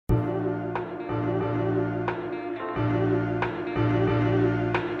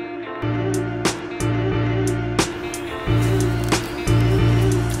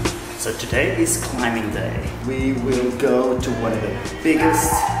So today is climbing day. We will go to one of the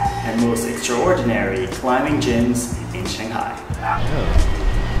biggest and most extraordinary climbing gyms in Shanghai.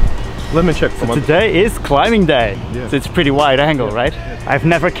 Yeah. Let me check. So today is climbing day. Yeah. So it's pretty wide angle, yeah, right? Yeah. I've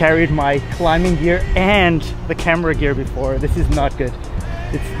never carried my climbing gear and the camera gear before. This is not good.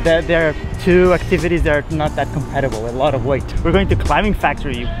 There are two activities that are not that compatible, a lot of weight. We're going to Climbing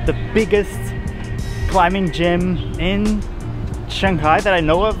Factory, the biggest climbing gym in Shanghai that I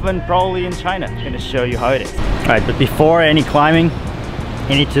know of, and probably in China. I'm going to show you how it is. Alright, but before any climbing,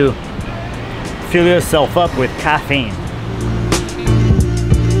 you need to fill yourself up with caffeine.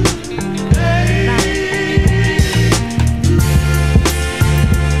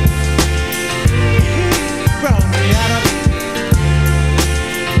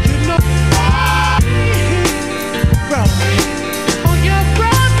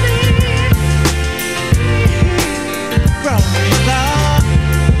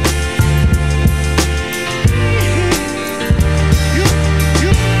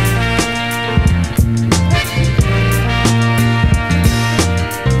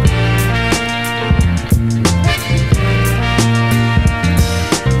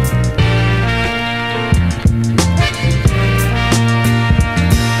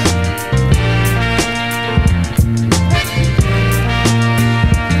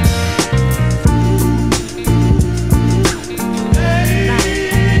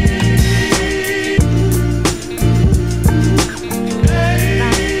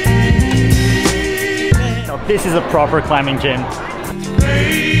 This is a proper climbing gym.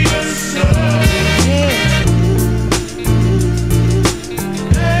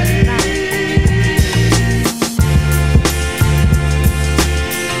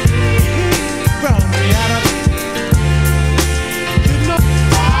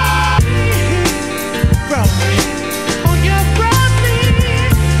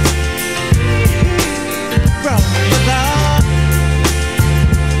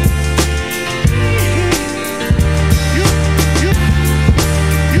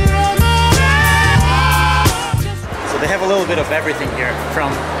 Bit of everything here,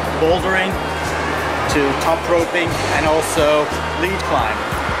 from bouldering to top roping and also lead climb.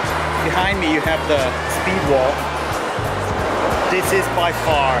 Behind me you have the speed wall. This is by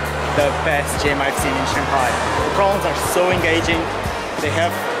far the best gym I've seen in Shanghai. The problems are so engaging. They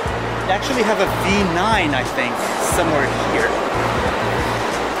actually have a V9, I think, somewhere here.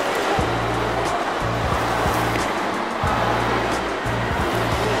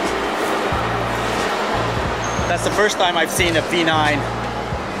 That's the first time I've seen a V9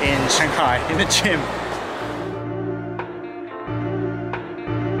 in Shanghai, in the gym.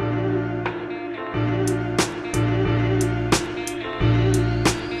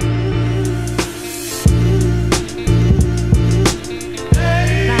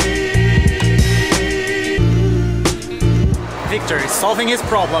 Victor is solving his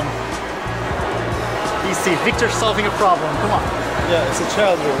problem. You see, Victor's solving a problem. Come on. Yeah, it's a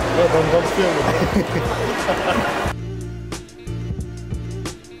child room. Don't film it.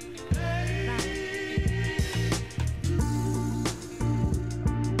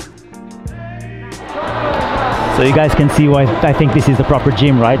 So you guys can see why I think this is a proper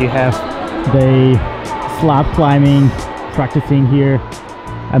gym, right? You have the slab climbing, practicing here,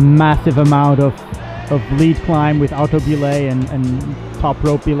 a massive amount of lead climb with auto belay and top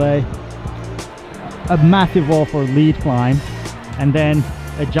rope belay, a massive wall for lead climb, and then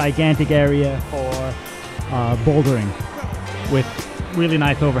a gigantic area for bouldering with really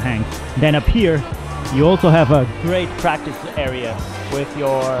nice overhangs. Then up here you also have a great practice area with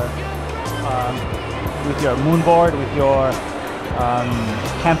your moon board, with your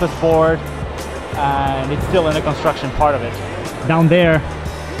campus board, and it's still in the construction part of it. Down there,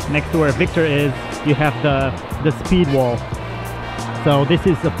 next to where Victor is, you have the speed wall. So this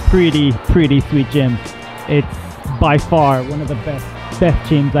is a pretty sweet gym. It's by far one of the best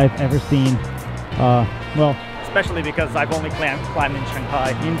gyms I've ever seen. Well, especially because I've only climbed in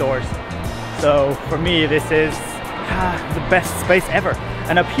Shanghai indoors. So for me, this is the best space ever.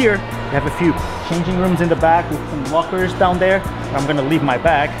 And up here, you have a few changing rooms in the back with some lockers down there. I'm gonna leave my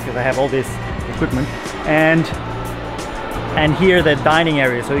bag because I have all this equipment. And here the dining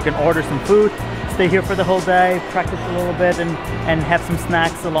area, so you can order some food, stay here for the whole day, practice a little bit, and have some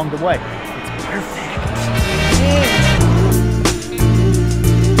snacks along the way. It's perfect.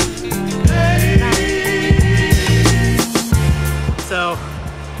 So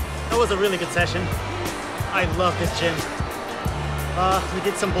that was a really good session. I love this gym. We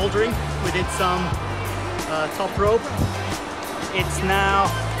did some bouldering, we did some top rope. It's now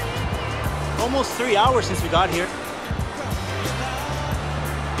almost 3 hours since we got here.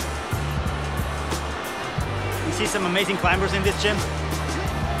 see some amazing climbers in this gym.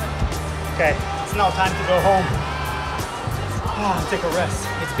 Okay, it's now time to go home. Take a rest.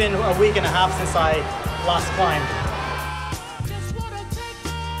 It's been a week and a half since I last climbed.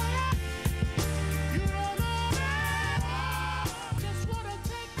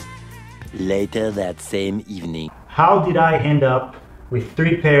 Later that same evening. How did I end up with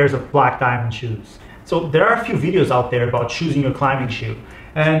 3 pairs of black diamond shoes? So there are a few videos out there about choosing your climbing shoe,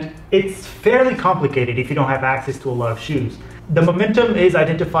 and it's fairly complicated if you don't have access to a lot of shoes. The Momentum is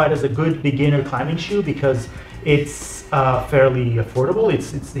identified as a good beginner climbing shoe because it's fairly affordable.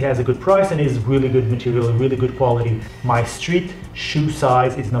 It has a good price and is really good material, really good quality. My street shoe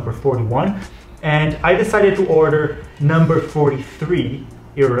size is number 41, and I decided to order number 43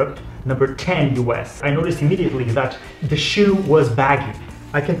 Europe, number 10 US. I noticed immediately that the shoe was baggy.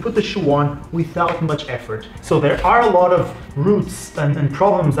 I can put the shoe on without much effort. So there are a lot of routes and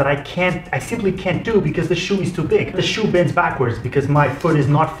problems that I simply can't do because the shoe is too big. The shoe bends backwards because my foot is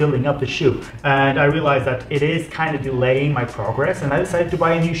not filling up the shoe. And I realized that it is kind of delaying my progress, and I decided to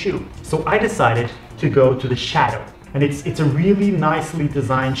buy a new shoe. So I decided to go to the Shadow. And it's a really nicely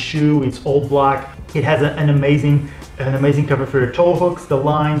designed shoe. It's all black. It has an amazing cover for your toe hooks. The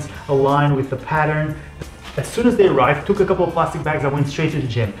lines align with the pattern. As soon as they arrived, took a couple of plastic bags, I went straight to the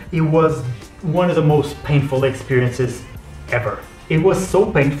gym. It was one of the most painful experiences ever. It was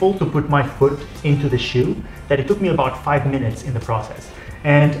so painful to put my foot into the shoe that it took me about 5 minutes in the process.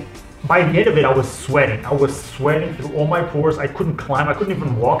 And by the end of it, I was sweating. I was sweating through all my pores. I couldn't climb, I couldn't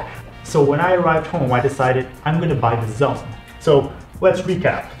even walk. So when I arrived home, I decided I'm gonna buy the Zone. So let's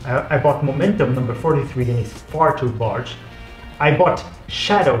recap. I bought Momentum number 43 and it's far too large. I bought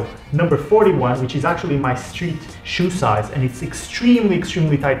Shadow number 41, which is actually my street shoe size, and it's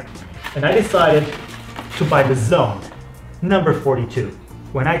extremely tight. And I decided to buy the Zone number 42.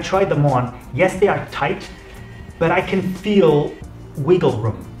 When I tried them on, yes, they are tight, but I can feel wiggle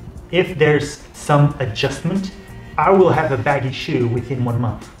room. If there's some adjustment, I will have a baggy shoe within 1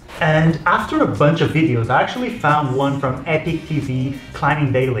 month. And after a bunch of videos, I actually found one from Epic TV,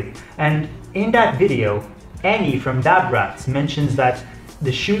 Climbing Daily. And in that video, Annie from Dabrats mentions that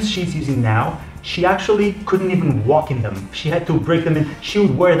the shoes she's using now, she actually couldn't even walk in them. She had to break them in. She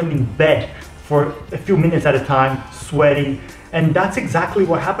would wear them in bed for a few minutes at a time, sweating. And that's exactly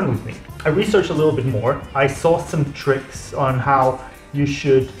what happened with me. I researched a little bit more. I saw some tricks on how you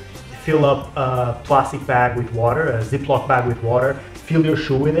should fill up a plastic bag with water, a Ziploc bag with water, fill your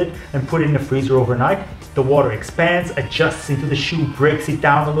shoe with it and put it in the freezer overnight. The water expands, adjusts into the shoe, breaks it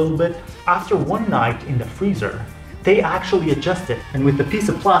down a little bit. After 1 night in the freezer, they actually adjusted. And with the piece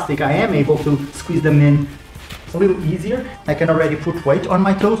of plastic, I am able to squeeze them in a little easier. I can already put weight on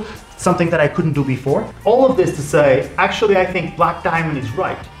my toes, something that I couldn't do before. All of this to say, actually, I think Black Diamond is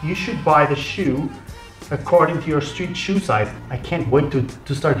right. You should buy the shoe according to your street shoe size. I can't wait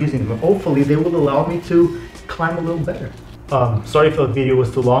to start using them. Hopefully, they will allow me to climb a little better. Sorry if the video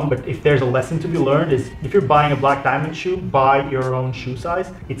was too long, but if there's a lesson to be learned is if you're buying a Black Diamond shoe, buy your own shoe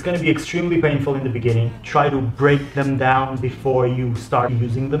size. It's going to be extremely painful in the beginning. Try to break them down before you start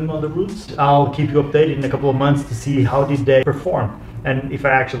using them on the routes. I'll keep you updated in a couple of months to see how did they perform and if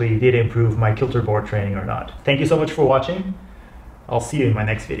I actually did improve my kilter board training or not. Thank you so much for watching. I'll see you in my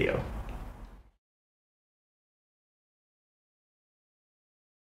next video.